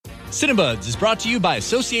Cinebuds is brought to you by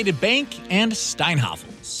Associated Bank and Steinhoffel.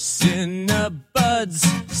 Cinebuds,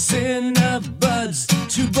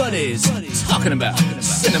 two buddies talking about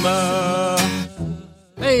cinema.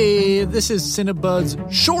 Hey, this is Cinebuds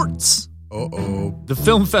Shorts. Uh-oh. The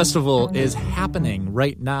film festival is happening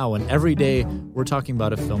right now, and every day we're talking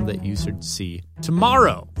about a film that you should see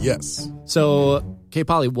tomorrow. Yes. So,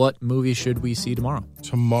 K-Polly, what movie should we see tomorrow?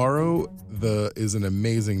 Tomorrow is an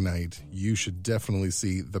amazing night. You should definitely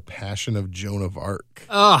see The Passion of Joan of Arc.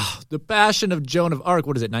 The Passion of Joan of Arc.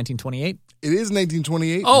 What is it, 1928? It is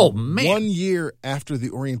 1928. Oh, man. 1 year after the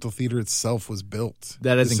Oriental Theater itself was built.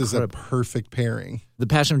 That is this incredible. This is a perfect pairing. The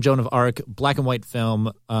Passion of Joan of Arc, black and white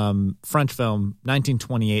film, French film,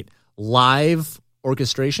 1928, live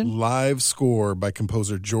orchestration. Live score by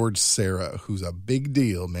composer George Serra, who's a big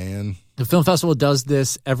deal, man. The film festival does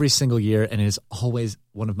this every single year, and it is always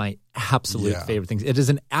one of my absolute favorite things. It is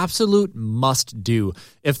an absolute must-do.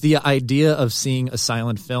 If the idea of seeing a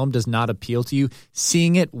silent film does not appeal to you,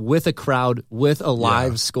 seeing it with a crowd, with a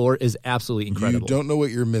live score is absolutely incredible. You don't know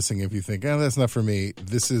what you're missing if you think, that's not for me.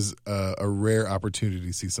 This is a rare opportunity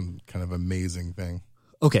to see some kind of amazing thing.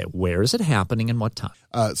 Okay, where is it happening and what time?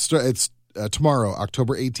 It's tomorrow,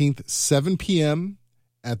 October 18th, 7 p.m.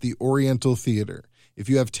 at the Oriental Theater. If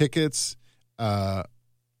you have tickets,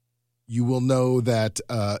 you will know that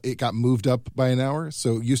it got moved up by an hour.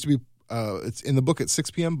 So it used to be, it's in the book at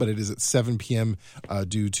 6 p.m., but it is at 7 p.m.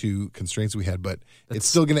 Due to constraints we had. But it's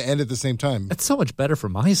still going to end at the same time. That's so much better for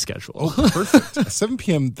my schedule. Oh, perfect. 7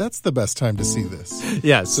 p.m., that's the best time to see this.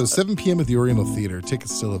 Yes. So 7 p.m. at the Oriental Theater.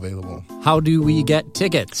 Tickets still available. How do we get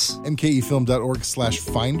tickets?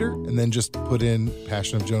 mkefilm.org/finder, and then just put in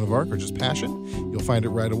Passion of Joan of Arc or just Passion. You'll find it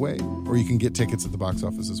right away. Or you can get tickets at the box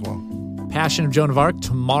office as well. Passion of Joan of Arc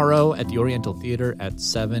tomorrow at the Oriental Theater at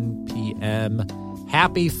 7 p.m.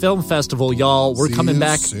 Happy Film Festival, y'all. We're coming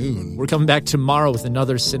back soon. We're coming back tomorrow with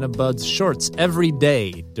another Cinebuds Shorts every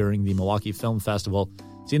day during the Milwaukee Film Festival.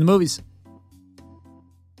 See you in the movies.